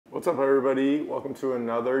What's up, everybody? Welcome to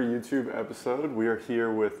another YouTube episode. We are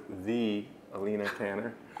here with the Aleena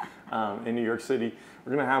Kanner in New York City.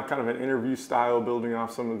 We're going to have kind of an interview style building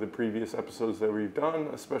off some of the previous episodes that we've done,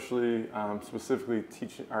 especially specifically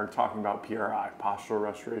talking about PRI, Postural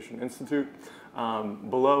Restoration Institute.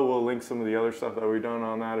 Below we'll link some of the other stuff that we've done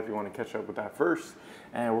on that if you want to catch up with that first.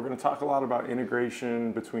 And we're going to talk a lot about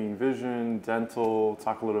integration between vision, dental,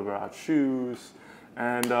 talk a little bit about shoes,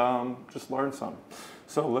 and just learn some.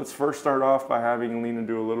 So let's first start off by having Aleena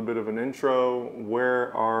do a little bit of an intro.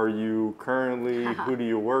 Where are you currently? Who do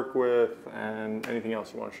you work with? And anything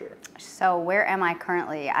else you want to share? So where am I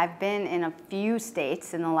currently? I've been in a few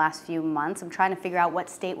states in the last few months. I'm trying to figure out what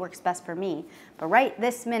state works best for me. But right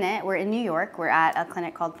this minute, we're in New York. We're at a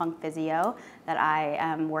clinic called Funk Physio that I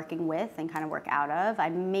am working with and kind of work out of. I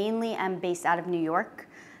mainly am based out of New York.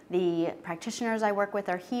 The practitioners I work with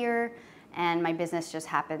are here, and my business just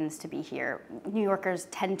happens to be here. New Yorkers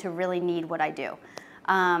tend to really need what I do.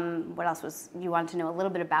 What else was, you wanted to know a little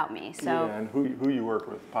bit about me. So yeah, and who you work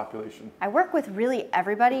with, population? I work with really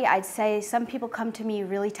everybody. I'd say some people come to me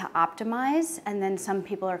really to optimize, and then some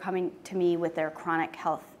people are coming to me with their chronic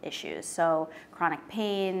health issues. So chronic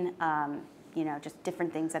pain, you know, just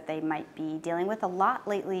different things that they might be dealing with a lot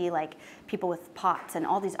lately, like people with POTS and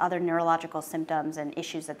all these other neurological symptoms and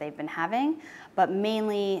issues that they've been having. But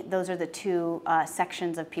mainly, those are the two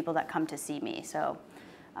sections of people that come to see me. So,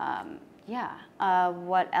 yeah.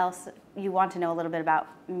 What else? You want to know a little bit about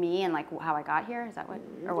me and like how I got here? Is that what,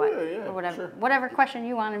 or what? Yeah, or whatever, sure. Whatever question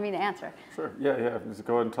you wanted me to answer. Sure. Yeah. Just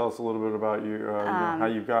go ahead and tell us a little bit about you, how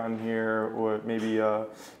you've gotten here. What maybe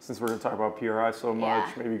since we're going to talk about PRI so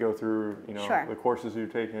much, maybe go through the courses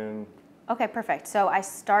you've taken. Okay, perfect. So I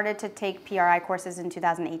started to take PRI courses in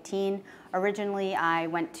 2018. Originally, I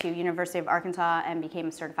went to University of Arkansas and became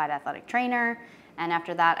a certified athletic trainer. And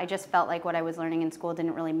after that, I just felt like what I was learning in school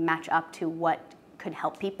didn't really match up to what could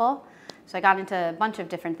help people. So I got into a bunch of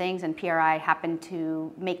different things, and PRI happened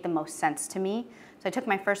to make the most sense to me. So I took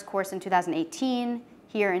my first course in 2018.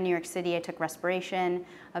 Here in New York City, I took respiration.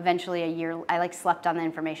 Eventually, I slept on the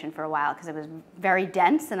information for a while because it was very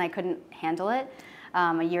dense and I couldn't handle it.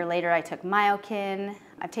 A year later, I took myokin.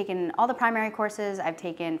 I've taken all the primary courses. I've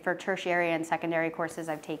taken, for tertiary and secondary courses,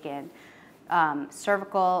 I've taken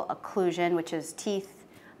cervical occlusion, which is teeth.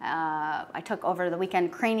 I took over the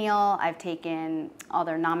weekend cranial. I've taken all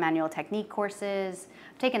their non-manual technique courses.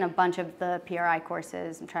 I've taken a bunch of the PRI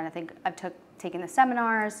courses. I'm trying to think. I've taken the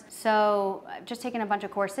seminars. So I've just taken a bunch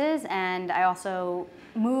of courses, and I also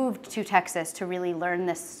moved to Texas to really learn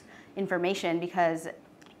this information because,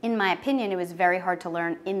 in my opinion, it was very hard to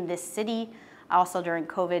learn in this city. I also, during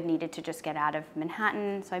COVID, needed to just get out of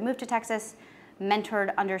Manhattan. So I moved to Texas,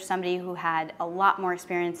 mentored under somebody who had a lot more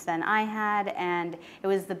experience than I had, and it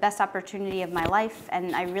was the best opportunity of my life,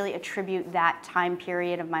 and I really attribute that time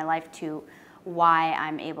period of my life to why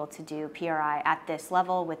I'm able to do PRI at this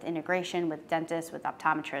level with integration, with dentists, with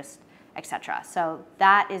optometrists, etc. So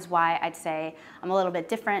that is why I'd say I'm a little bit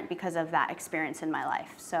different because of that experience in my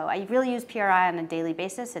life. So I really use PRI on a daily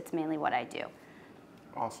basis. It's mainly what I do.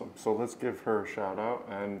 Awesome. So let's give her a shout out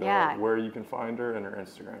and where you can find her and her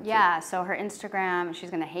Instagram. Yeah, so her Instagram,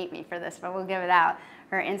 she's going to hate me for this, but we'll give it out.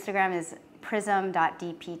 Her Instagram is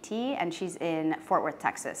prism.dpt, and she's in Fort Worth,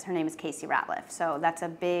 Texas. Her name is Casey Ratliff. So that's a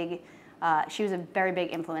big, she was a very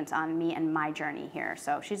big influence on me and my journey here.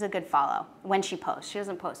 So she's a good follow when she posts. She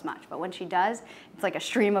doesn't post much, but when she does, it's like a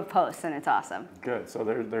stream of posts, and it's awesome. Good. So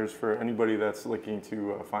there's for anybody that's looking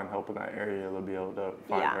to find help in that area, they'll be able to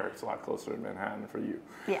find her. It's a lot closer to Manhattan for you.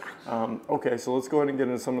 Yeah. Okay, so let's go ahead and get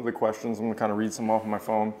into some of the questions. I'm going to kind of read some off of my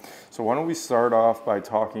phone. So why don't we start off by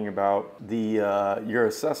talking about the your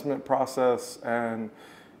assessment process, and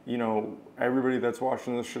everybody that's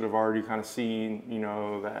watching this should have already kind of seen,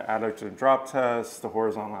 the adduction drop test, the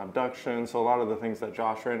horizontal abduction, so a lot of the things that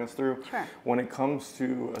Josh ran us through. Sure. When it comes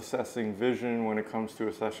to assessing vision, when it comes to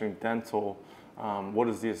assessing dental, what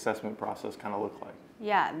does the assessment process kind of look like?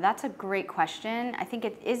 Yeah, that's a great question. I think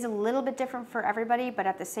it is a little bit different for everybody, but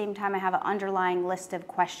at the same time, I have an underlying list of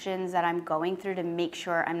questions that I'm going through to make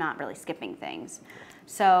sure I'm not really skipping things.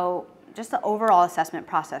 So just the overall assessment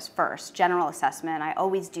process first, general assessment. I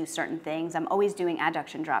always do certain things. I'm always doing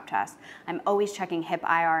adduction drop tests. I'm always checking hip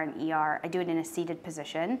IR and ER. I do it in a seated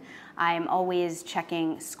position. I'm always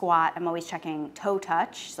checking squat. I'm always checking toe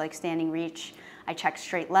touch, like standing reach. I check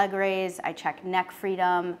straight leg raise. I check neck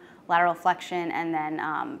freedom, lateral flexion, and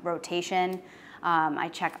then rotation. I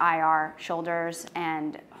check IR, shoulders,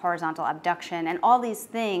 and horizontal abduction, and all these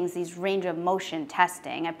things, these range of motion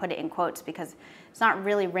testing. I put it in quotes because it's not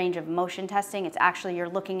really range of motion testing. It's actually you're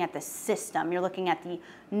looking at the system. You're looking at the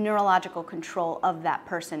neurological control of that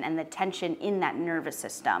person and the tension in that nervous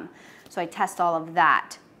system. So I test all of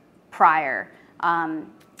that prior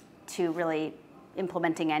to really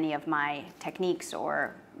implementing any of my techniques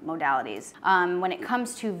or modalities. When it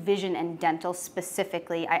comes to vision and dental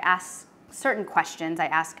specifically, I ask certain questions. I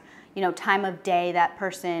ask, time of day that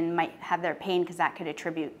person might have their pain, because that could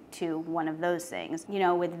attribute to one of those things.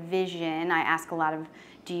 With vision, I ask a lot of,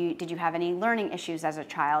 did you have any learning issues as a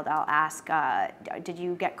child? I'll ask, did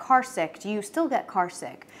you get car sick? Do you still get car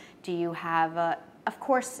sick? Do you have, of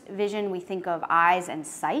course, vision, we think of eyes and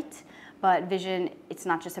sight, but vision, it's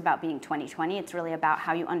not just about being 20/20, it's really about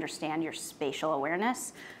how you understand your spatial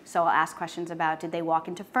awareness. So I'll ask questions about, did they walk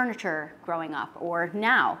into furniture growing up or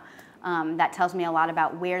now? That tells me a lot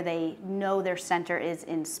about where they know their center is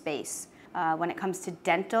in space. When it comes to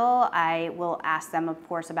dental, I will ask them, of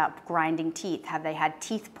course, about grinding teeth. Have they had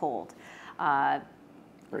teeth pulled?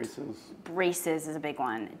 Braces. Braces is a big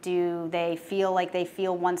one. Do they feel like they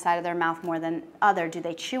feel one side of their mouth more than other? Do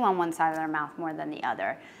they chew on one side of their mouth more than the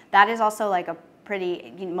other? That is also like a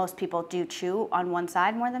pretty, most people do chew on one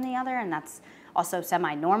side more than the other, and that's also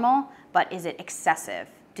semi-normal, but is it excessive?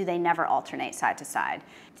 Do they never alternate side to side?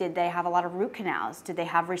 Did they have a lot of root canals? Did they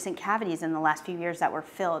have recent cavities in the last few years that were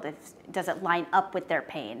filled? Does it line up with their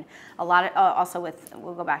pain? A lot of, also with,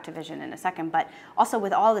 we'll go back to vision in a second, but also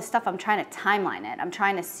with all this stuff, I'm trying to timeline it. I'm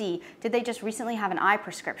trying to see, did they just recently have an eye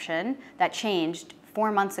prescription that changed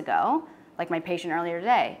 4 months ago? Like my patient earlier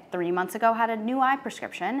today, 3 months ago had a new eye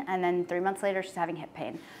prescription, and then 3 months later she's having hip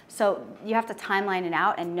pain. So you have to timeline it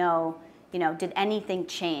out and know, did anything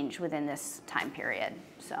change within this time period?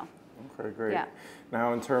 So. Okay, great. Yeah.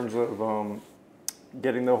 Now, in terms of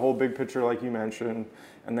getting the whole big picture, like you mentioned,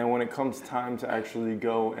 and then when it comes time to actually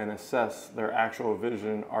go and assess their actual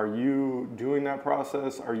vision, are you doing that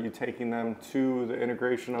process? Are you taking them to the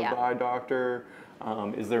integration of the eye doctor?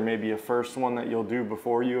 Is there maybe a first one that you'll do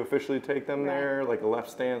before you officially take them there, like a left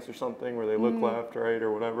stance or something where they look left, right,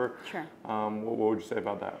 or whatever? Sure. What would you say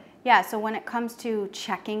about that? Yeah, so when it comes to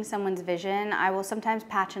checking someone's vision, I will sometimes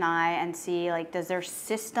patch an eye and see, like, does their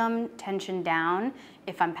system tension down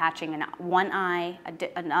if I'm patching one eye,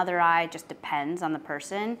 another eye, just depends on the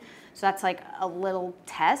person. So that's like a little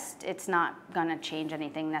test. It's not gonna change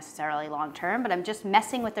anything necessarily long term, but I'm just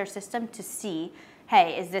messing with their system to see,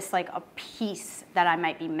 hey, is this like a piece that I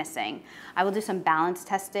might be missing? I will do some balance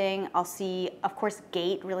testing. I'll see, of course,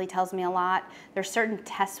 gait really tells me a lot. There's certain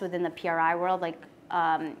tests within the PRI world, like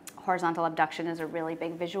horizontal abduction is a really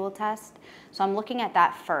big visual test. So I'm looking at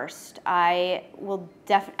that first. I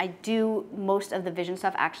do most of the vision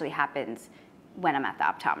stuff actually happens when I'm at the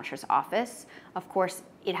optometrist's office. Of course,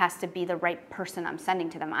 it has to be the right person I'm sending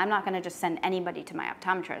to them. I'm not gonna just send anybody to my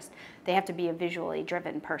optometrist. They have to be a visually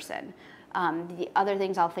driven person. The other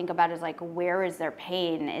things I'll think about is like, where is their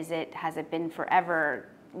pain? Has it been forever?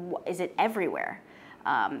 Is it everywhere?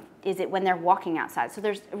 Is it when they're walking outside? So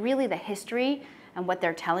there's really the history, and what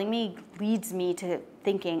they're telling me leads me to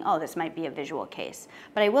thinking, oh, this might be a visual case.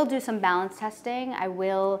 But I will do some balance testing. I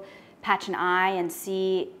will patch an eye and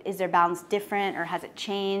see, is their balance different or has it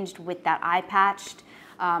changed with that eye patched?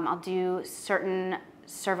 I'll do certain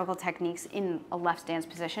cervical techniques in a left stance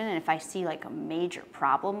position, and if I see like a major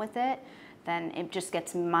problem with it, then it just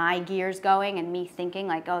gets my gears going and me thinking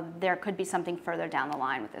like, oh, there could be something further down the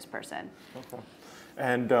line with this person. Okay.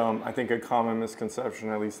 And I think a common misconception,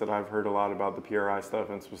 at least that I've heard a lot about the PRI stuff,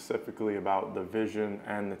 and specifically about the vision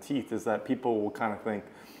and the teeth, is that people will kind of think,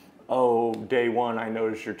 oh, day one, I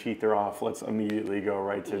noticed your teeth are off. Let's immediately go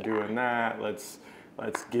right to doing that. Let's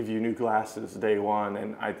give you new glasses day one.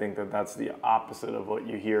 And I think that that's the opposite of what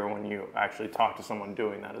you hear when you actually talk to someone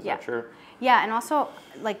doing that. Is that true? Yeah, and also,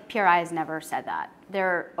 like, PRI has never said that.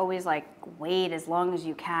 They're always like, wait as long as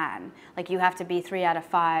you can. Like, you have to be 3 out of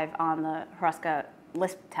 5 on the Hruska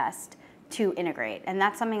lisp test to integrate. And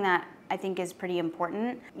that's something that I think is pretty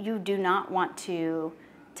important. You do not want to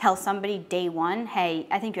tell somebody day one, hey,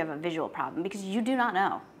 I think you have a visual problem, because you do not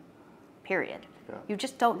know, period. Yeah. You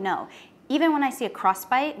just don't know. Even when I see a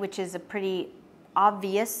crossbite, which is a pretty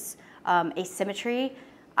obvious asymmetry,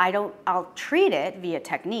 I'll treat it via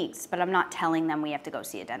techniques, but I'm not telling them we have to go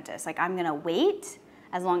see a dentist. Like, I'm gonna wait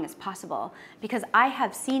as long as possible, because I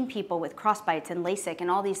have seen people with crossbites and Lasik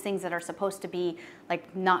and all these things that are supposed to be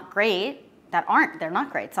like not great, they're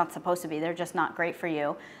not great. It's not supposed to be, they're just not great for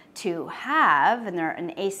you to have, and they're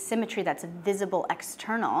an asymmetry that's visible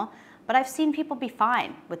external, but I've seen people be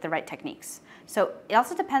fine with the right techniques. So it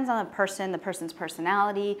also depends on the person's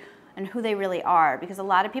personality, and who they really are, because a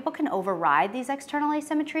lot of people can override these external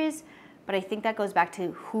asymmetries, but I think that goes back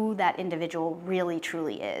to who that individual really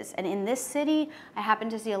truly is. And in this city, I happen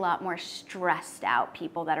to see a lot more stressed out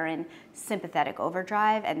people that are in sympathetic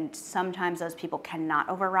overdrive, and sometimes those people cannot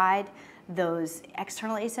override those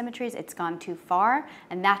external asymmetries. It's gone too far,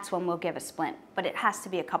 and that's when we'll give a splint, but it has to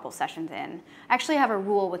be a couple sessions in. I actually have a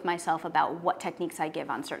rule with myself about what techniques I give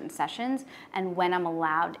on certain sessions and when I'm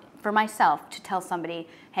allowed for myself to tell somebody,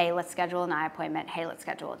 hey, let's schedule an eye appointment, hey, let's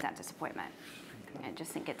schedule a dentist appointment. I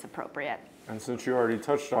just think it's appropriate. And since you already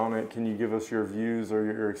touched on it, can you give us your views or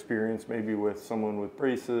your experience maybe with someone with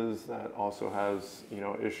braces that also has,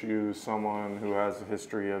 issues, someone who has a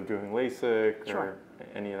history of doing Lasik or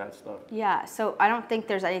any of that stuff? Yeah, so I don't think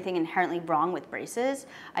there's anything inherently wrong with braces.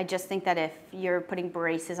 I just think that if you're putting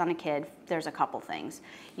braces on a kid, there's a couple things.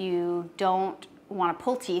 You don't want to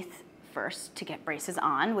pull teeth first to get braces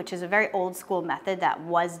on, which is a very old school method that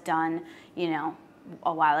was done,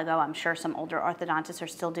 a while ago. I'm sure some older orthodontists are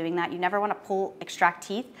still doing that. You never want to extract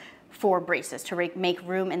teeth for braces to make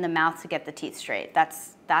room in the mouth to get the teeth straight.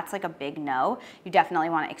 That's like a big no. You definitely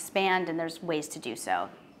want to expand, and there's ways to do so.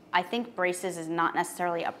 I think braces is not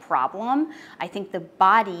necessarily a problem. I think the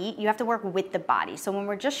body, you have to work with the body. So when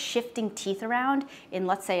we're just shifting teeth around in,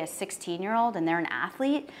 let's say, a 16-year-old and they're an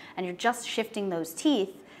athlete, and you're just shifting those teeth,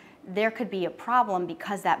 there could be a problem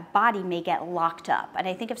because that body may get locked up. And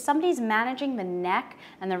I think if somebody's managing the neck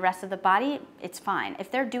and the rest of the body, it's fine.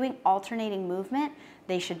 If they're doing alternating movement,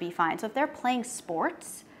 they should be fine. So if they're playing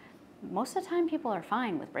sports, most of the time people are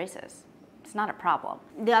fine with braces. It's not a problem.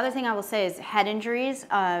 The other thing I will say is head injuries.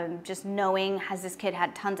 Just knowing, has this kid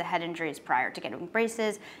had tons of head injuries prior to getting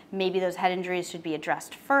braces? Maybe those head injuries should be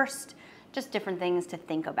addressed first. Just different things to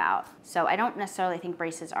think about. So I don't necessarily think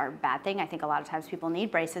braces are a bad thing. I think a lot of times people need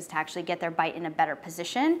braces to actually get their bite in a better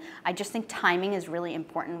position. I just think timing is really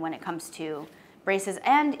important when it comes to braces,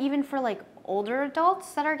 and even for like older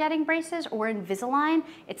adults that are getting braces or Invisalign,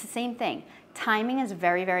 it's the same thing. Timing is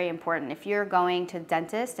very, very important. If you're going to the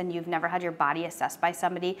dentist and you've never had your body assessed by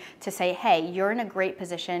somebody to say, hey, you're in a great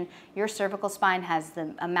position, your cervical spine has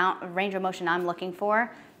the amount of range of motion I'm looking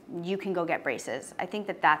for, you can go get braces. I think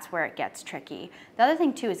that that's where it gets tricky. The other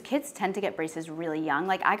thing too is kids tend to get braces really young.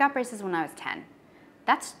 Like I got braces when I was 10.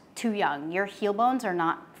 That's too young. Your heel bones are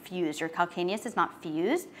not fused. Your calcaneus is not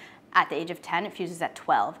fused at the age of 10. It fuses at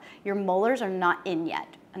 12. Your molars are not in yet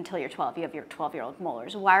until you're 12. You have your 12-year-old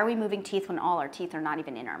molars. Why are we moving teeth when all our teeth are not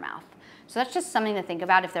even in our mouth? So that's just something to think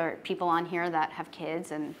about if there are people on here that have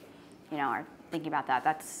kids and are thinking about that.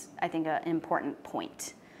 That's, I think, an important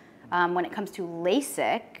point. When it comes to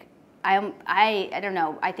Lasik, I don't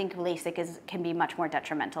know. I think Lasik can be much more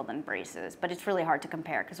detrimental than braces, but it's really hard to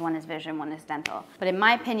compare because one is vision, one is dental. But in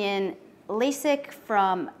my opinion, Lasik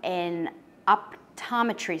from an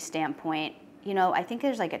optometry standpoint, I think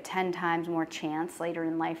there's like a 10 times more chance later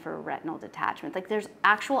in life for retinal detachment. Like there's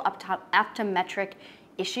actual optometric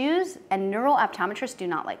issues, and neural optometrists do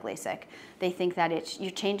not like Lasik. They think that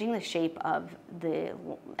you're changing the shape of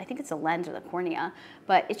I think it's the lens or the cornea,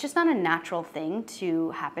 but it's just not a natural thing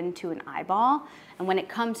to happen to an eyeball. And when it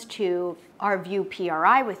comes to our view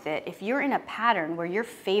PRI with it, if you're in a pattern where you're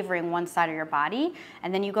favoring one side of your body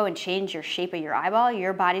and then you go and change your shape of your eyeball,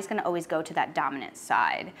 your body's gonna always go to that dominant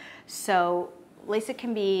side. So Lasik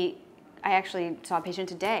can be, I actually saw a patient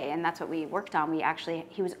today, and that's what we worked on.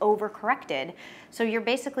 He was overcorrected. So you're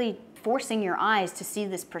basically forcing your eyes to see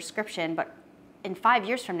this prescription, but in 5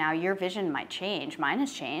 years from now, your vision might change. Mine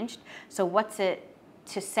has changed. So what's it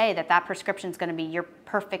to say that that prescription is going to be your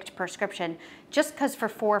perfect prescription? Just because for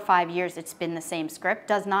 4 or 5 years it's been the same script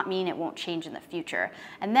does not mean it won't change in the future.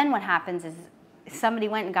 And then what happens is somebody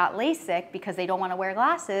went and got Lasik because they don't want to wear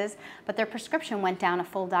glasses, but their prescription went down a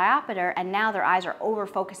full diopter, and now their eyes are over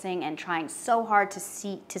focusing and trying so hard to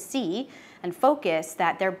see and focus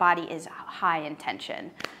that their body is high in tension.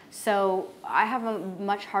 So I have a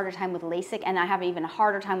much harder time with Lasik, and I have an even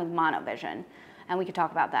harder time with monovision, and we could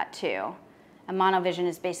talk about that too. And monovision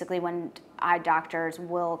is basically when eye doctors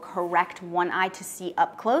will correct one eye to see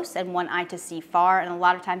up close and one eye to see far, and a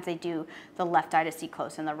lot of times they do the left eye to see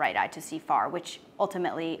close and the right eye to see far, which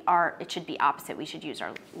ultimately it should be opposite. We should use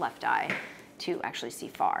our left eye to actually see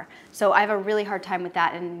far. So I have a really hard time with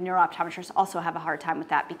that, and neurooptometrists also have a hard time with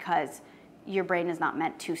that because your brain is not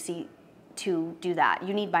meant to do that.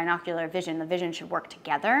 You need binocular vision. The vision should work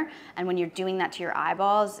together, and when you're doing that to your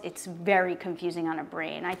eyeballs, it's very confusing on a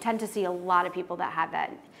brain. I tend to see a lot of people that have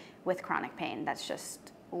that with chronic pain. That's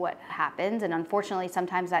just what happens, and unfortunately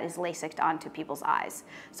sometimes that is LASIKed onto people's eyes,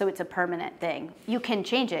 so it's a permanent thing. You can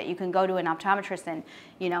change it. You can go to an optometrist and,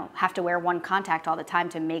 you know, have to wear one contact all the time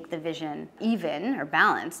to make the vision even or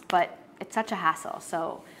balanced, but it's such a hassle.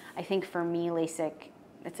 So I think for me, LASIK,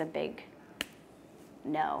 it's a big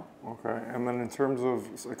no. Okay, and then in terms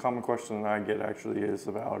of a common question that I get actually is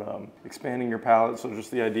about expanding your palate. So just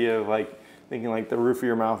the idea of like thinking like the roof of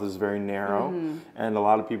your mouth is very narrow, and a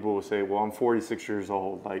lot of people will say, well, I'm 46 years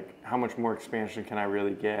old, like how much more expansion can I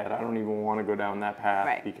really get? I don't even want to go down that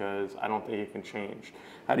path because I don't think it can change.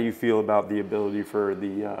 How do you feel about the ability for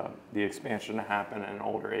the expansion to happen at an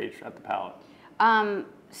older age at the palate?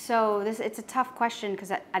 So it's a tough question because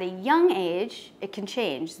at a young age, it can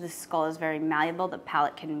change. The skull is very malleable, the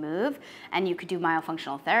palate can move, and you could do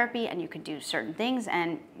myofunctional therapy and you could do certain things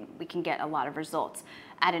and we can get a lot of results.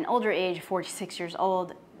 At an older age, 46 years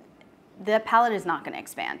old, the palate is not going to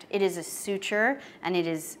expand. It is a suture and it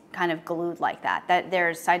is kind of glued like that.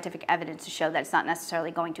 There's scientific evidence to show that it's not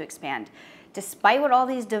necessarily going to expand. Despite what all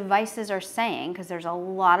these devices are saying, because there's a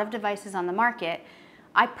lot of devices on the market,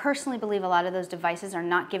 I personally believe a lot of those devices are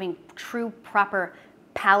not giving true, proper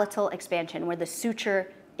palatal expansion where the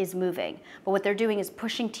suture is moving. But what they're doing is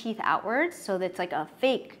pushing teeth outwards, so that's like a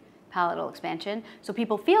fake palatal expansion. So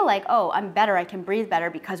people feel like, oh, I'm better, I can breathe better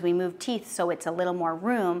because we move teeth, so it's a little more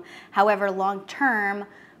room. However, long term,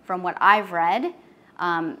 from what I've read,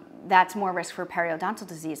 that's more risk for periodontal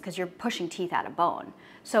disease because you're pushing teeth out of bone.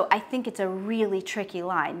 So I think it's a really tricky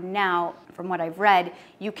line. Now, from what I've read,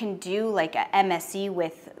 you can do like a MSE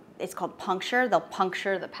with, it's called puncture. They'll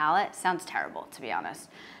puncture the palate. Sounds terrible, to be honest.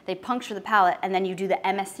 They puncture the palate and then you do the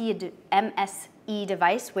MSE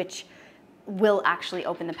device, which will actually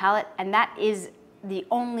open the palate. And that is the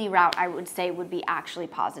only route I would say would be actually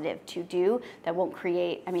positive to do that won't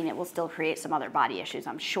create, I mean, it will still create some other body issues,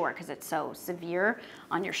 I'm sure, because it's so severe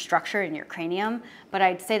on your structure and your cranium. But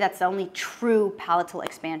I'd say that's the only true palatal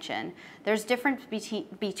expansion. There's difference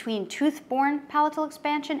between tooth-borne palatal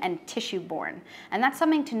expansion and tissue-borne. And that's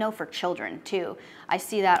something to know for children, too. I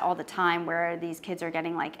see that all the time where these kids are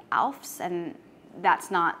getting like ALFs, and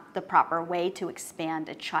that's not the proper way to expand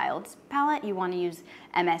a child's palate. You want to use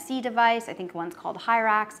MSE device. I think one's called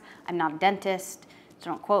Hyrax. I'm not a dentist, so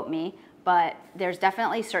don't quote me, but there's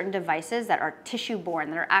definitely certain devices that are tissue-borne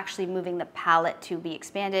that are actually moving the palate to be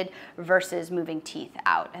expanded versus moving teeth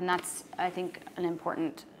out. And that's, I think, an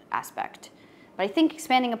important aspect. But I think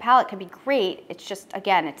expanding a palate can be great. It's just,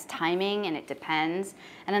 again, it's timing and it depends.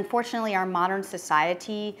 And unfortunately, our modern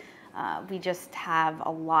society, we just have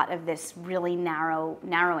a lot of this really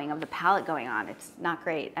narrowing of the palate going on. It's not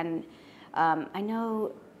great. And I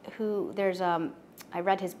know I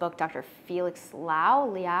read his book, Dr. Felix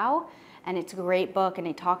Liao, and it's a great book, and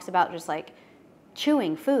he talks about just like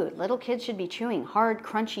chewing food. Little kids should be chewing hard,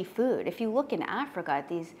 crunchy food. If you look in Africa at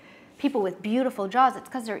these people with beautiful jaws, it's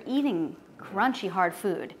because they're eating crunchy, hard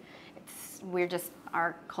food.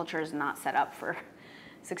 Our culture is not set up for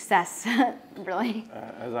success, really.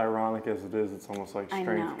 As ironic as it is, it's almost like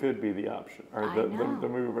strength could be the option, or the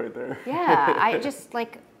move right there. Yeah, I just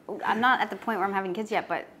like, I'm not at the point where I'm having kids yet,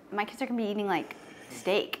 but my kids are gonna be eating like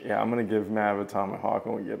steak. Yeah, I'm gonna give Mav a tomahawk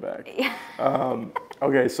when we get back. Yeah.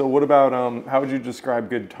 Okay, so what about, how would you describe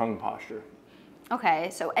good tongue posture?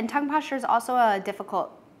 Okay, and tongue posture is also a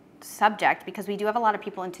difficult subject because we do have a lot of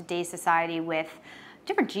people in today's society with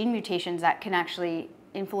different gene mutations that can actually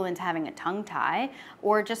influence having a tongue tie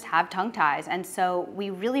or just have tongue ties. And so we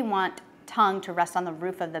really want tongue to rest on the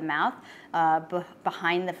roof of the mouth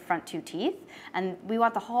behind the front two teeth, and we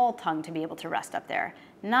want the whole tongue to be able to rest up there.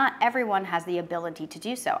 Not everyone has the ability to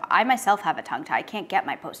do so. I myself have a tongue tie. I can't get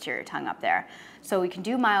my posterior tongue up there. So we can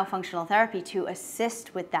do myofunctional therapy to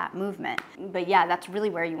assist with that movement. But yeah, that's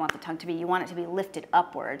really where you want the tongue to be. You want it to be lifted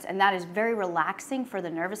upwards, and that is very relaxing for the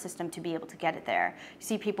nervous system to be able to get it there. You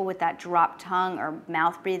see people with that dropped tongue or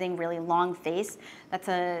mouth breathing, really long face, that's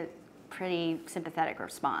a pretty sympathetic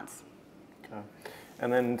response. Okay.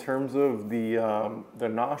 And then in terms of the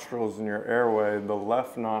nostrils in your airway, the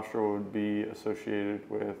left nostril would be associated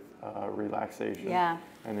with relaxation. Yeah.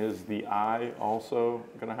 And is the eye also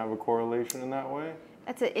going to have a correlation in that way?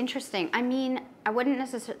 That's interesting. I mean, I wouldn't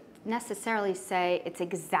necessarily say it's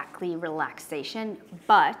exactly relaxation,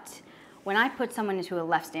 but when I put someone into a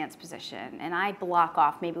left stance position and I block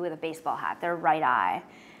off maybe with a baseball hat their right eye,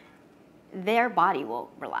 their body will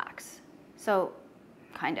relax. So,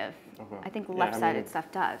 kind of. Okay. I think left-sided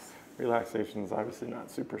stuff does. Relaxation is obviously not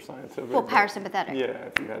super scientific. Well, parasympathetic. Yeah,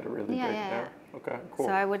 if you had to really break it down. Okay, cool.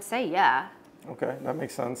 So I would say, yeah. Okay, that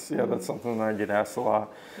makes sense. Yeah, that's something that I get asked a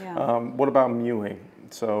lot. Yeah. What about mewing?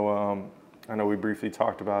 So I know we briefly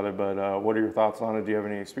talked about it, but what are your thoughts on it? Do you have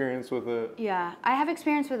any experience with it? Yeah, I have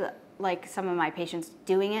experience with like some of my patients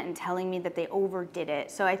doing it and telling me that they overdid it.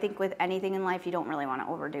 So I think with anything in life, you don't really want to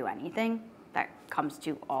overdo anything. That comes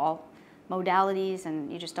to all modalities,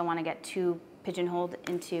 and you just don't want to get too pigeonholed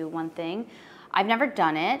into one thing. I've never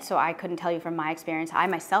done it, so I couldn't tell you from my experience. I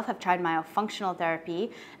myself have tried myofunctional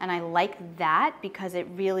therapy, and I like that because it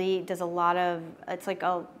really does a lot of, it's like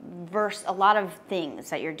a lot of things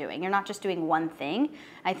that you're doing. You're not just doing one thing.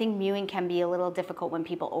 I think mewing can be a little difficult when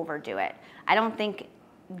people overdo it. I don't think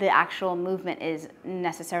the actual movement is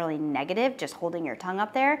necessarily negative, just holding your tongue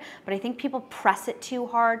up there, but I think people press it too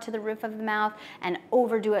hard to the roof of the mouth and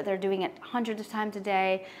overdo it. They're doing it hundreds of times a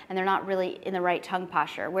day, and they're not really in the right tongue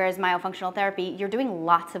posture. Whereas myofunctional therapy, you're doing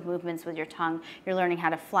lots of movements with your tongue. You're learning how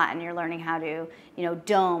to flatten, you're learning how to,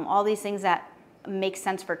 dome, all these things that make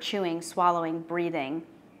sense for chewing, swallowing, breathing,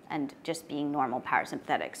 and just being normal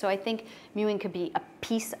parasympathetic. So I think mewing could be a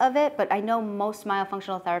piece of it, but I know most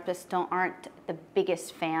myofunctional therapists aren't the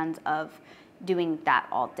biggest fans of doing that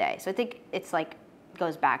all day. So I think it's like,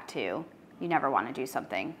 goes back to, you never want to do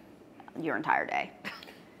something your entire day.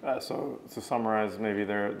 So to summarize, maybe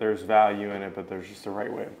there's value in it, but there's just a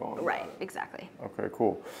right way of going about it. Right, exactly. Okay,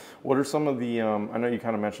 cool. What are some of the, I know you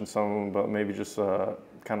kind of mentioned some of them, but maybe just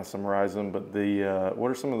kind of summarize them, but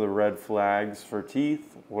what are some of the red flags for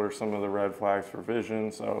teeth? What are some of the red flags for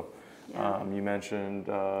vision? So you mentioned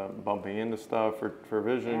bumping into stuff for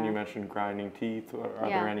vision. Yeah. You mentioned grinding teeth. Are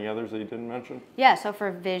there any others that you didn't mention? Yeah, so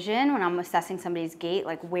for vision, when I'm assessing somebody's gait,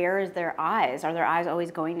 like where is their eyes? Are their eyes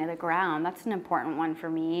always going to the ground? That's an important one for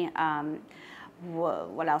me.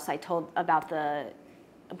 What else I told about the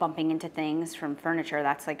bumping into things from furniture,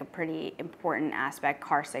 that's like a pretty important aspect.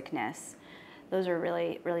 Car sickness. Those are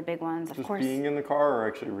really, really big ones. Just being in the car or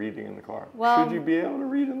actually reading in the car? Well, should you be able to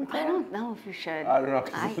read in the car? I don't know if you should. I don't know,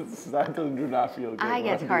 because I do not feel good. I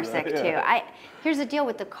get car sick too. Here's the deal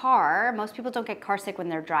with the car. Most people don't get car sick when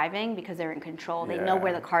they're driving because they're in control. They know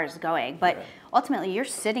where the car is going. But ultimately, you're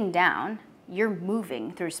sitting down. You're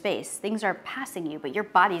moving through space. Things are passing you, but your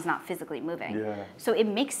body's not physically moving. Yeah. So it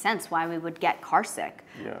makes sense why we would get car sick.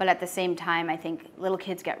 Yeah. But at the same time, I think little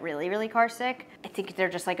kids get really, really car sick. I think they're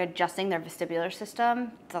just like adjusting their vestibular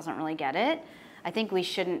system. Doesn't really get it. I think we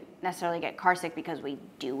shouldn't necessarily get car sick because we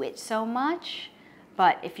do it so much.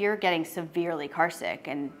 But if you're getting severely car sick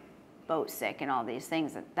and boat sick and all these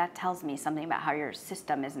things, that tells me something about how your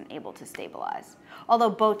system isn't able to stabilize. Although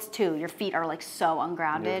boats too, your feet are like so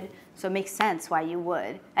ungrounded, so it makes sense why you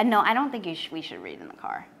would. And no, I don't think we should read in the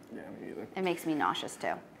car. Yeah, me either. It makes me nauseous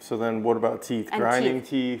too. So then what about teeth? And grinding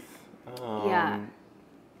teeth. Yeah.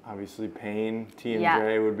 Obviously pain,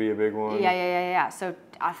 T&J would be a big one. Yeah. So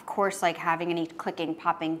of course, like having any clicking,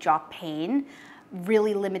 popping, jaw pain,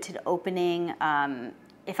 really limited opening.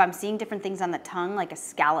 If I'm seeing different things on the tongue, like a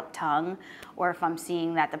scalloped tongue, or if I'm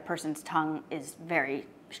seeing that the person's tongue is very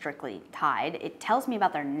strictly tied, it tells me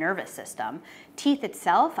about their nervous system. Teeth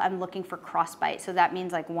itself, I'm looking for crossbite. So that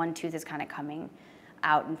means like one tooth is kind of coming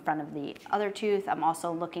out in front of the other tooth. I'm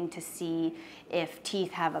also looking to see if teeth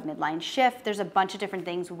have a midline shift. There's a bunch of different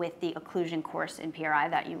things with the occlusion course in PRI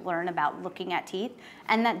that you learn about looking at teeth,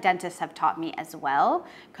 and that dentists have taught me as well,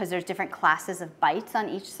 because there's different classes of bites on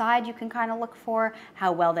each side you can kind of look for,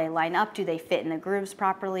 how well they line up, do they fit in the grooves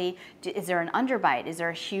properly, is there an underbite, is there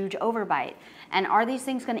a huge overbite, and are these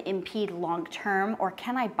things going to impede long term, or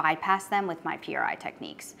can I bypass them with my PRI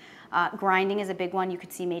techniques? Grinding is a big one. You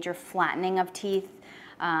could see major flattening of teeth.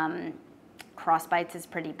 Crossbites is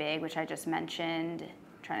pretty big, which I just mentioned. I'm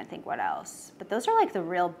trying to think what else. But those are like the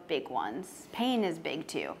real big ones. Pain is big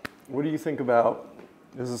too. What do you think about,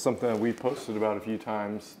 this is something that we've posted about a few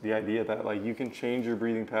times, the idea that like you can change your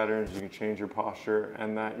breathing patterns, you can change your posture,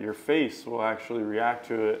 and that your face will actually react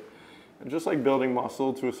to it. And just like building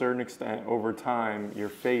muscle to a certain extent over time, your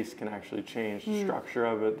face can actually change the structure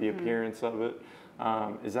of it, the appearance of it.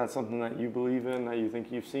 Is that something that you believe in, that you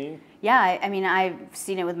think you've seen? Yeah, I mean, I've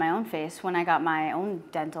seen it with my own face. When I got my own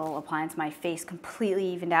dental appliance, my face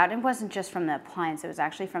completely evened out. It wasn't just from the appliance, it was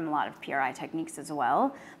actually from a lot of PRI techniques as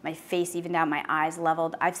well. My face evened out, my eyes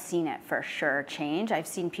leveled. I've seen it for sure change. I've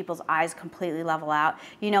seen people's eyes completely level out.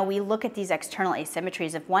 You know, we look at these external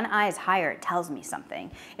asymmetries. If one eye is higher, it tells me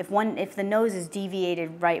something. If the nose is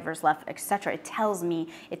deviated right versus left, etc., it tells me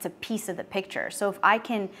it's a piece of the picture. So if I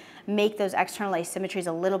can make those external asymmetries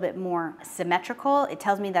a little bit more symmetrical, it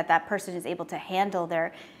tells me that that person is able to handle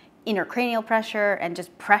their intracranial pressure and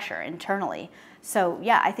just pressure internally. So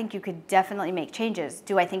yeah, I think you could definitely make changes.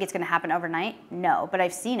 Do I think it's going to happen overnight? No, but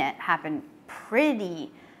I've seen it happen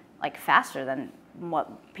pretty like faster than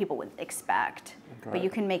what people would expect. Okay. But you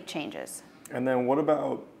can make changes. And then what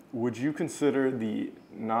about Would you consider the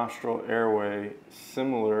nostril airway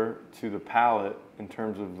similar to the palate in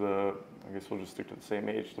terms of the, I guess we'll just stick to the same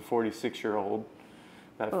age, the 46-year-old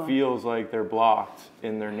that feels like they're blocked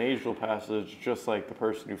in their nasal passage, just like the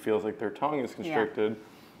person who feels like their tongue is constricted?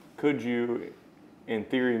 Yeah. Could you, in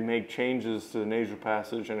theory, make changes to the nasal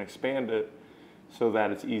passage and expand it so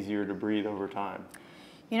that it's easier to breathe over time?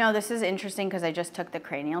 You know, this is interesting because I just took the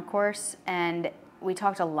cranial course, and we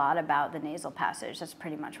talked a lot about the nasal passage. That's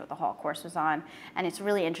pretty much what the whole course was on. And it's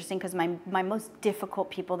really interesting because my most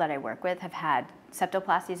difficult people that I work with have had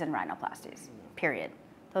septoplasties and rhinoplasties, period.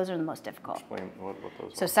 Those are the most difficult. Explain what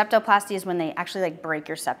those So are. septoplasty is when they actually like break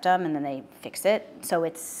your septum and then they fix it. So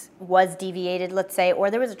was deviated, let's say, or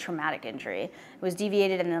there was a traumatic injury. It was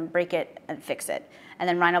deviated and then break it and fix it. And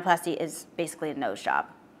then rhinoplasty is basically a nose job.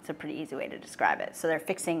 It's a pretty easy way to describe it. So they're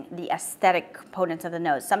fixing the aesthetic components of the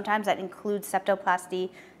nose. Sometimes that includes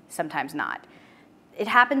septoplasty, sometimes not. It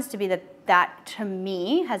happens to be that to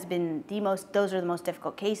me has been those are the most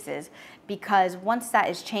difficult cases, because once that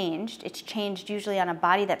is changed, it's changed usually on a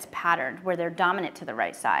body that's patterned where they're dominant to the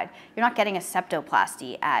right side. You're not getting a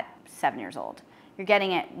septoplasty at 7 years old. You're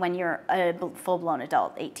getting it when you're a full-blown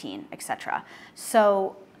adult, 18, etc.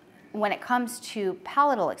 So when it comes to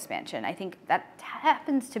palatal expansion, I think that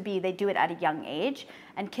happens to be they do it at a young age,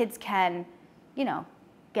 and kids can, you know,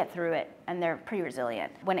 get through it, and they're pretty resilient.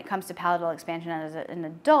 When it comes to palatal expansion as an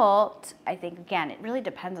adult, I think, again, it really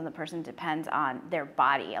depends on the person, depends on their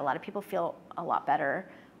body. A lot of people feel a lot better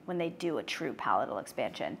when they do a true palatal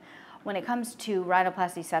expansion. When it comes to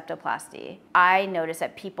rhinoplasty, septoplasty, I notice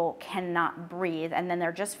that people cannot breathe and then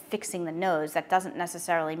they're just fixing the nose. That doesn't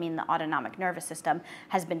necessarily mean the autonomic nervous system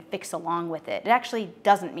has been fixed along with it. It actually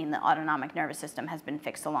doesn't mean the autonomic nervous system has been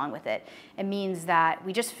fixed along with it. It means that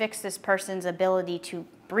we just fixed this person's ability to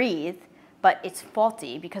breathe, but it's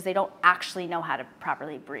faulty because they don't actually know how to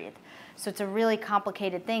properly breathe. So it's a really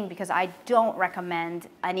complicated thing because I don't recommend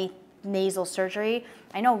any nasal surgery.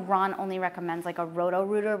 I know Ron only recommends like a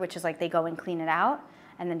roto-rooter, which is like they go and clean it out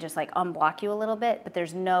and then just like unblock you a little bit, but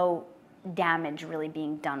there's no damage really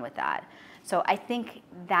being done with that. So I think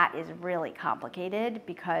that is really complicated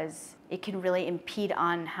because it can really impede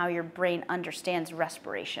on how your brain understands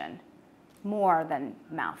respiration more than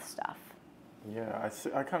mouth stuff. Yeah,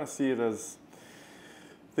 I kind of see it as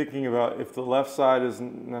thinking about if the left side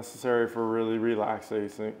isn't necessary for really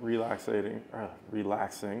relaxing,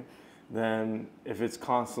 then if it's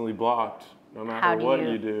constantly blocked, no matter what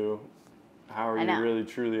you do, how are you really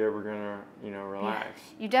truly ever gonna, relax?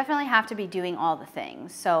 Yeah. You definitely have to be doing all the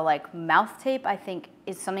things. So like mouth tape, I think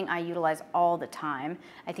is something I utilize all the time.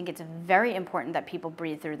 I think it's very important that people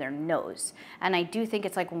breathe through their nose. And I do think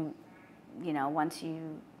it's like, once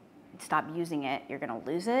you stop using it, you're gonna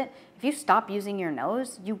lose it. If you stop using your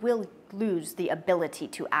nose, you will lose the ability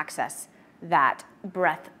to access that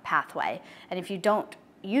breath pathway. And if you don't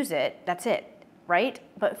use it, that's it, right?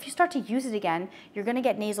 But if you start to use it again, you're gonna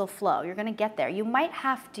get nasal flow. You're gonna get there. You might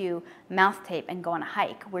have to mouth tape and go on a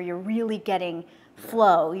hike where you're really getting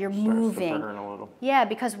flow, you're moving. To burn a little. Yeah,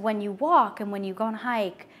 because when you walk and when you go on a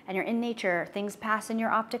hike and you're in nature, things pass in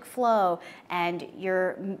your optic flow and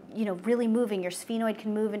you're really moving. Your sphenoid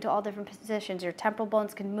can move into all different positions. Your temporal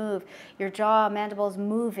bones can move. Your jaw, mandible is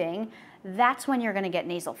moving. That's when you're gonna get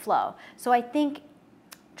nasal flow. So I think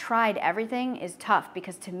tried everything is tough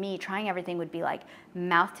because to me, trying everything would be like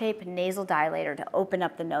mouth tape, nasal dilator to open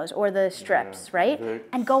up the nose or the strips, right?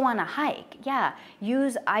 And go on a hike. Yeah,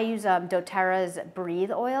 I use doTERRA's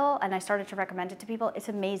breathe oil and I started to recommend it to people. It's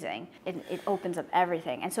amazing. It opens up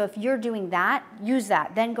everything. And so if you're doing that, use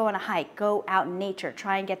that, then go on a hike, go out in nature,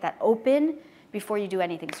 try and get that open before you do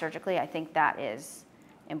anything surgically. I think that is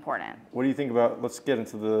important. What do you think about, let's get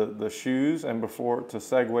into the shoes, and before to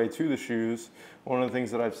segue to the shoes, one of the things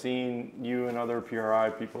that I've seen you and other PRI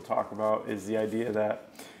people talk about is the idea that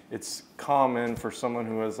it's common for someone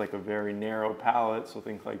who has like a very narrow palate, so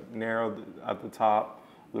think like narrow at the top,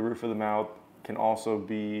 the roof of the mouth can also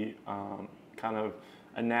be kind of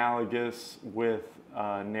analogous with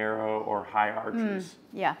narrow or high arches.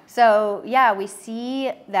 Yeah, so yeah, we see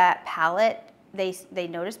that palate, they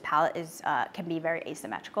notice palate can be very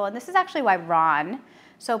asymmetrical, and this is actually why Ron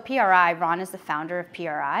is the founder of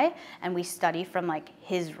PRI, and we study from like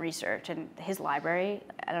his research and his library.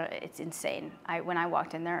 It's insane. When I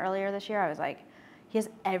walked in there earlier this year, I was like, he has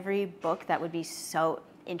every book that would be so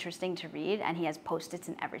interesting to read, and he has Post-its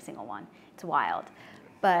in every single one. It's wild,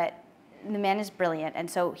 but the man is brilliant, and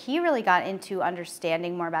so he really got into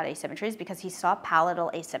understanding more about asymmetries because he saw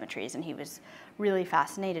palatal asymmetries, and he was really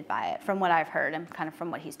fascinated by it from what I've heard and kind of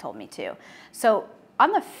from what he's told me too. So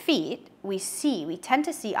on the feet, we tend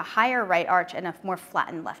to see a higher right arch and a more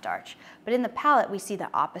flattened left arch. But in the palate, we see the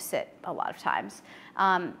opposite a lot of times.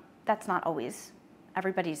 That's not always.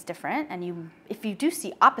 Everybody's different, and if you do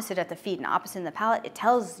see opposite at the feet and opposite in the palate, it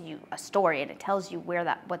tells you a story, and it tells you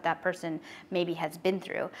what that person maybe has been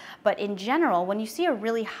through. But in general, when you see a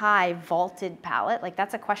really high vaulted palate, like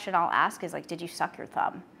that's a question I'll ask is like, did you suck your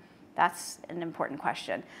thumb? That's an important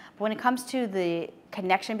question. But when it comes to the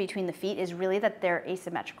connection between the feet is really that they're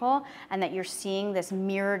asymmetrical and that you're seeing this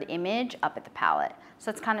mirrored image up at the palate. So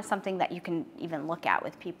it's kind of something that you can even look at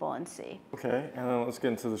with people and see. Okay, and then let's get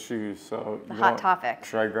into the shoes. So the hot topic.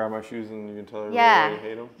 Should I grab my shoes and you can tell everybody yeah. why you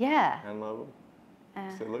hate them? Yeah. And love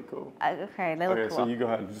them? They look cool. Okay, they look cool. Okay, so you go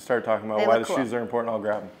ahead and just start talking about why the shoes are important. I'll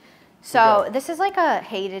grab them. So this is like a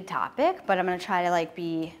hated topic, but I'm going to try to like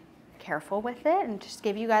be careful with it and just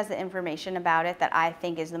give you guys the information about it that I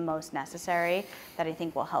think is the most necessary, that I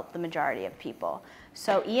think will help the majority of people.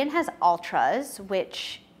 So Ian has Ultras,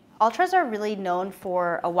 which Ultras are really known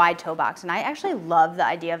for a wide toe box, and I actually love the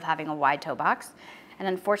idea of having a wide toe box. And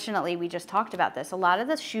unfortunately, we just talked about this. A lot of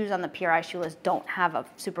the shoes on the PRI shoe list don't have a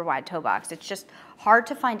super wide toe box. It's just hard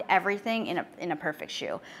to find everything in a perfect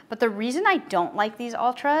shoe. But the reason I don't like these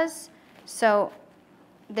Ultras, so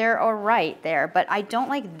they're all right there, but I don't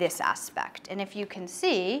like this aspect. And if you can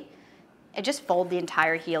see, I just fold the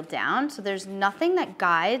entire heel down, so there's nothing that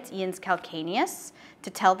guides Ian's calcaneus to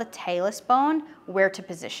tell the talus bone where to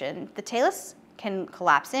position. The talus can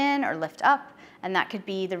collapse in or lift up, and that could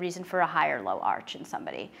be the reason for a high or low arch in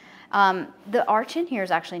somebody. The arch in here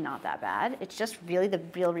is actually not that bad. It's just really the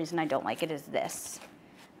real reason I don't like it is this.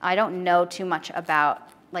 I don't know too much about,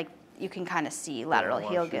 like, you can kind of see lateral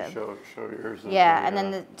heel give. Show yours. Yeah, and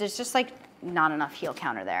then there's just like not enough heel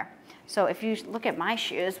counter there. So if you look at my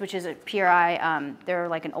shoes, which is a PRI, they're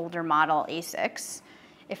like an older model A6.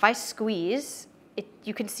 If I squeeze,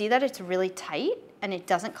 you can see that it's really tight and it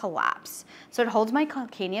doesn't collapse. So it holds my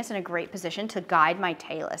calcaneus in a great position to guide my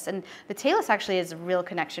talus. And the talus actually is a real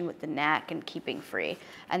connection with the neck and keeping free.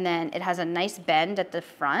 And then it has a nice bend at the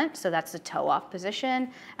front, so that's the toe off position.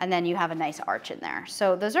 And then you have a nice arch in there.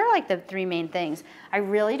 So those are like the three main things. I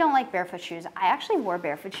really don't like barefoot shoes. I actually wore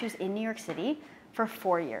barefoot shoes in New York City for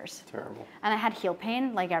 4 years. Terrible. And I had heel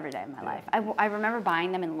pain like every day of my life. I remember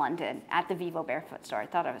buying them in London at the Vivo Barefoot store. I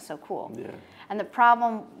thought it was so cool. Yeah. And the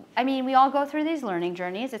problem, I mean, we all go through these learning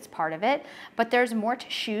journeys, it's part of it, but there's more to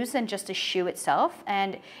shoes than just a shoe itself.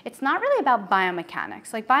 And it's not really about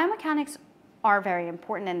biomechanics. Like biomechanics are very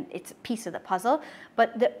important and it's a piece of the puzzle,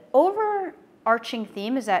 but the overarching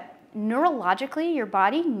theme is that neurologically, your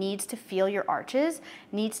body needs to feel your arches,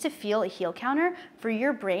 needs to feel a heel counter for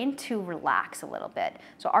your brain to relax a little bit.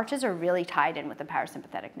 So arches are really tied in with the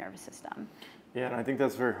parasympathetic nervous system. Yeah, and I think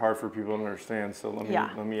that's very hard for people to understand. So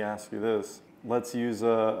let me ask you this. Let's use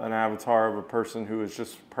an avatar of a person who is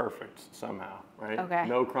just perfect somehow, right? Okay.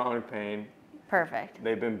 No chronic pain. Perfect.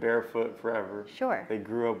 They've been barefoot forever. Sure. They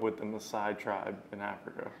grew up with the Maasai tribe in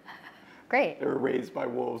Africa. Great. They were raised by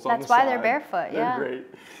wolves on the side. That's why they're barefoot, yeah. They're great.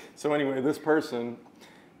 So anyway, this person,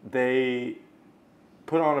 they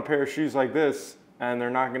put on a pair of shoes like this, and they're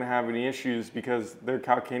not going to have any issues because their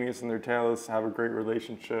calcaneus and their talus have a great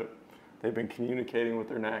relationship. They've been communicating with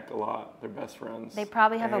their neck a lot. They're best friends. They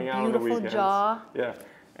probably have a beautiful jaw. Yeah,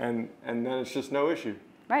 and then it's just no issue.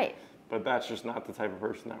 Right. But that's just not the type of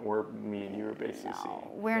person that me and you are basically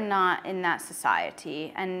seeing. We're not in that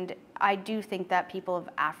society. And I do think that people of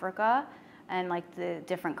Africa and like the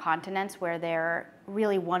different continents where they're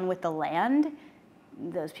really one with the land,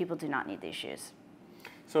 those people do not need these shoes.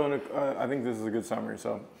 So I think this is a good summary.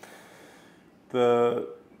 So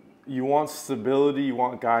you want stability, you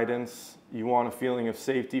want guidance, you want a feeling of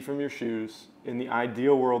safety from your shoes. In the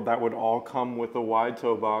ideal world, that would all come with a wide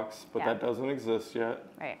toe box, but that doesn't exist yet.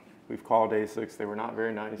 Right. We've called Asics. They were not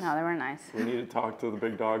very nice. No, they weren't nice. We need to talk to the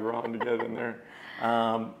big dog Ron to get in there.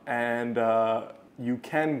 You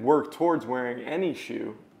can work towards wearing any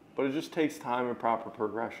shoe, but it just takes time and proper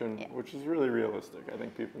progression, which is really realistic. I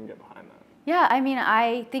think people can get behind that. Yeah, I mean,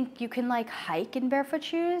 I think you can like hike in barefoot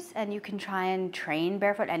shoes and you can try and train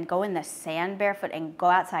barefoot and go in the sand barefoot and go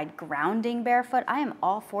outside grounding barefoot. I am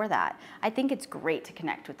all for that. I think it's great to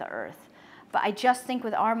connect with the earth. But I just think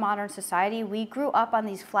with our modern society, we grew up on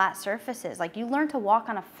these flat surfaces. Like you learned to walk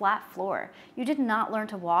on a flat floor. You did not learn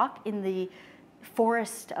to walk in the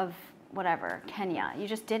forest of whatever, Kenya. You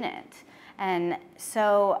just didn't. And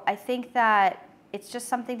so I think that it's just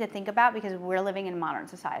something to think about because we're living in modern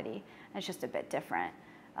society. And it's just a bit different.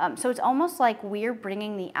 So it's almost like we're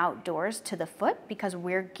bringing the outdoors to the foot because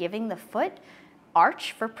we're giving the foot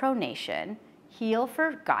arch for pronation, heel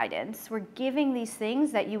for guidance. We're giving these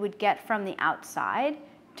things that you would get from the outside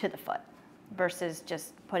to the foot versus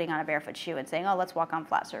just putting on a barefoot shoe and saying, oh, let's walk on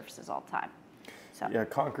flat surfaces all the time. So. Yeah,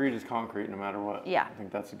 concrete is concrete no matter what. Yeah. I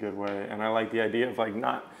think that's a good way. And I like the idea of like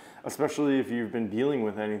not, especially if you've been dealing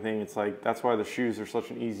with anything, it's like, that's why the shoes are such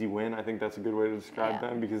an easy win. I think that's a good way to describe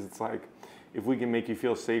them, because it's like, if we can make you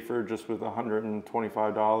feel safer just with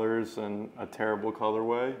 $125 and a terrible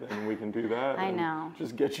colorway, then we can do that. I know.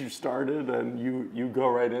 Just get you started, and you go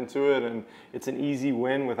right into it, and it's an easy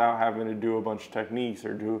win without having to do a bunch of techniques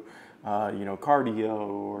or do cardio,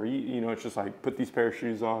 or it's just like, put these pair of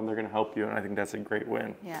shoes on, they're going to help you, and I think that's a great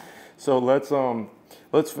win. Yeah. So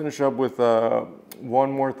let's finish up with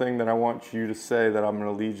one more thing that I want you to say that I'm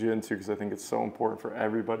going to lead you into, because I think it's so important for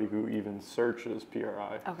everybody who even searches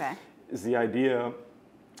PRI. Okay. Is the idea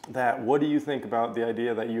that, what do you think about the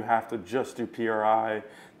idea that you have to just do PRI,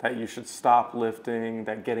 that you should stop lifting,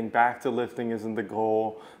 that getting back to lifting isn't the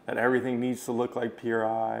goal, that everything needs to look like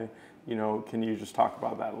PRI? Can you just talk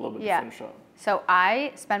about that a little bit to finish up? So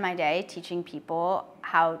I spend my day teaching people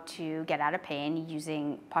how to get out of pain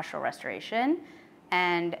using postural restoration.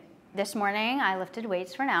 And this morning I lifted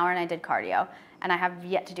weights for an hour and I did cardio, and I have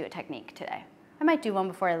yet to do a technique today. I might do one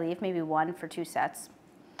before I leave, maybe one for 2 sets.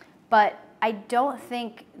 But I don't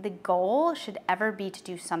think the goal should ever be to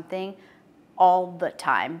do something all the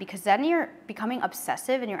time, because then you're becoming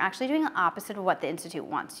obsessive and you're actually doing the opposite of what the Institute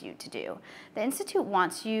wants you to do. The Institute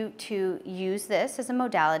wants you to use this as a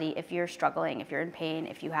modality if you're struggling, if you're in pain,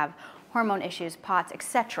 if you have hormone issues, POTS,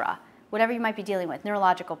 etc., whatever you might be dealing with,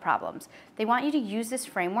 neurological problems. They want you to use this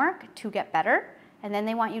framework to get better, and then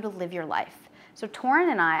they want you to live your life. So Torin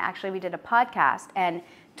and I, we did a podcast, and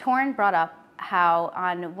Torin brought up how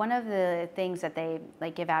on one of the things that they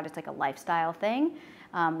give out, it's like a lifestyle thing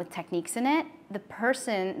with techniques in it.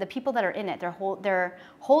 The people that are in it, they're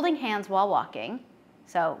holding hands while walking.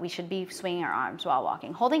 So we should be swinging our arms while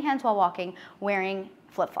walking, holding hands while walking, wearing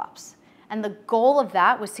flip-flops. And the goal of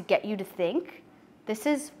that was to get you to think, this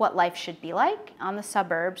is what life should be like on the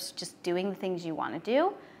suburbs, just doing the things you want to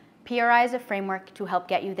do. PRI is a framework to help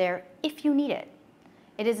get you there if you need it.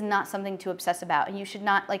 It is not something to obsess about, and you should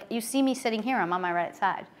not, you see me sitting here, I'm on my right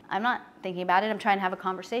side. I'm not thinking about it, I'm trying to have a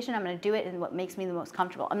conversation, I'm gonna do it in what makes me the most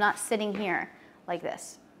comfortable. I'm not sitting here like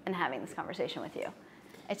this and having this conversation with you.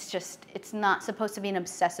 It's not supposed to be an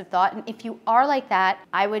obsessive thought, and if you are like that,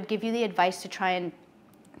 I would give you the advice to try and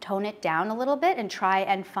tone it down a little bit and try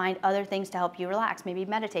and find other things to help you relax. Maybe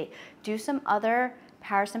meditate, do some other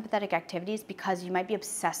parasympathetic activities, because you might be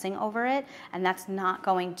obsessing over it, and that's not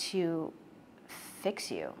going to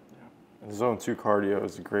fix you. Yeah. Zone 2 cardio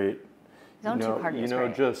is great. Zone 2 cardio is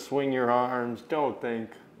great. Just swing your arms, don't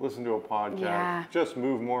think, listen to a podcast, just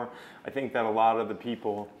move more. I think that a lot of the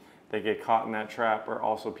people that get caught in that trap are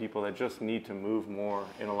also people that just need to move more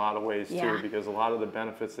in a lot of ways too, because a lot of the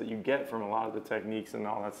benefits that you get from a lot of the techniques and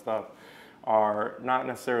all that stuff are not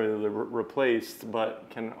necessarily replaced, but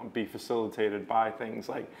can be facilitated by things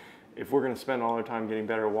like, if we're going to spend all our time getting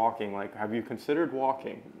better at walking, have you considered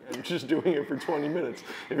walking and just doing it for 20 minutes?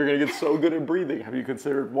 If you're going to get so good at breathing, have you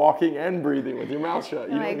considered walking and breathing with your mouth shut?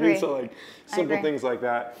 You know what I mean? So simple things like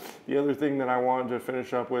that. The other thing that I wanted to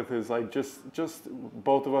finish up with is just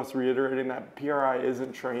both of us reiterating that PRI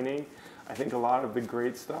isn't training. I think a lot of the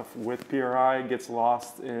great stuff with PRI gets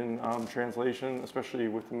lost in translation, especially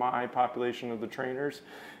with my population of the trainers,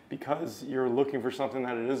 because you're looking for something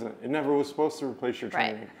that it isn't. It never was supposed to replace your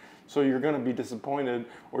training. So you're going to be disappointed,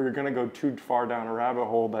 or you're going to go too far down a rabbit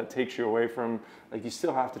hole that takes you away from, you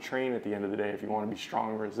still have to train at the end of the day if you want to be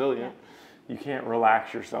strong and resilient. You can't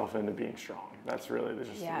relax yourself into being strong. That's really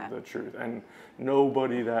just the truth. And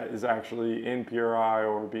nobody that is actually in PRI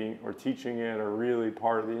or teaching it or really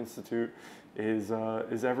part of the Institute is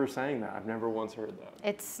ever saying that. I've never once heard that.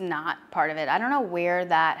 It's not part of it. I don't know where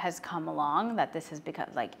that has come along, that this has become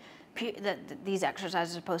these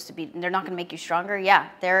exercises are supposed to be, they're not going to make you stronger. Yeah,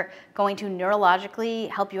 they're going to neurologically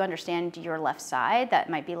help you understand your left side that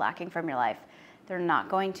might be lacking from your life. They're not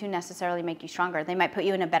going to necessarily make you stronger. They might put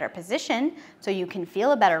you in a better position so you can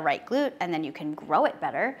feel a better right glute and then you can grow it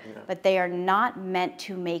better, but they are not meant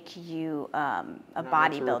to make you a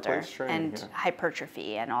bodybuilder and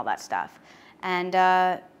hypertrophy and all that stuff. And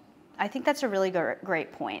I think that's a really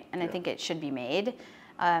great point, and I think it should be made.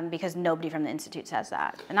 Because nobody from the Institute says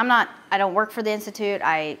that. And I don't work for the Institute,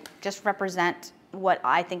 I just represent what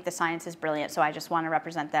I think the science is brilliant, so I just want to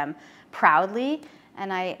represent them proudly,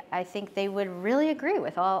 and I think they would really agree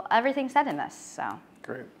with everything said in this, so.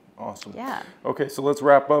 Great, awesome. Yeah. Okay, so let's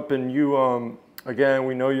wrap up, and you, again,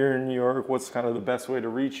 we know you're in New York, what's kind of the best way to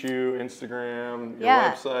reach you, Instagram, your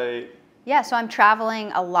website? Yeah, so I'm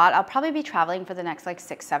traveling a lot. I'll probably be traveling for the next like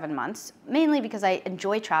 6-7 months, mainly because I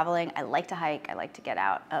enjoy traveling. I like to hike. I like to get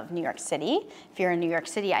out of New York City. If you're in New York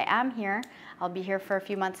City, I am here. I'll be here for a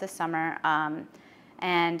few months this summer.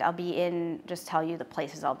 And I'll be in, just tell you the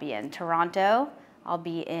places I'll be in. Toronto, I'll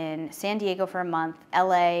be in San Diego for a month,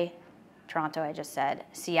 LA, Toronto I just said,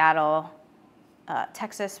 Seattle,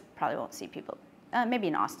 Texas, probably won't see people, maybe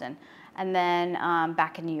in Austin. And then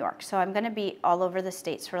back in New York. So I'm gonna be all over the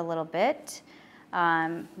States for a little bit,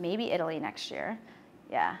 maybe Italy next year.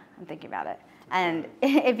 Yeah, I'm thinking about it. And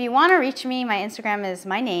if you wanna reach me, my Instagram is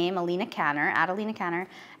my name, Aleena Kanner, @Aleena Kanner,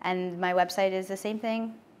 and my website is the same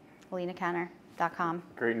thing, aleenakanner.com.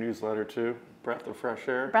 Great newsletter too, breath of fresh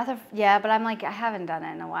air. Yeah, but I'm like, I haven't done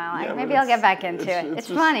it in a while. Yeah, Maybe I'll get back into it. It's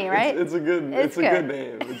funny, right? It's a good name.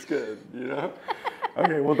 It's good, you know?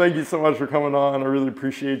 Okay, well, thank you so much for coming on. I really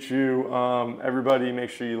appreciate you. Everybody, make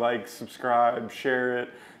sure you like, subscribe, share it,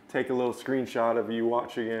 take a little screenshot of you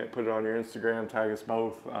watching it, put it on your Instagram, tag us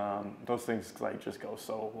both. Those things like just go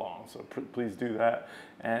so long, so please do that.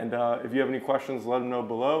 And if you have any questions, let them know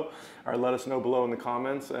below, or let us know below in the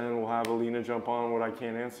comments, and we'll have Aleena jump on what I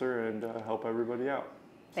can't answer and help everybody out.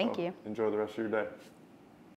 Thank you. Enjoy the rest of your day.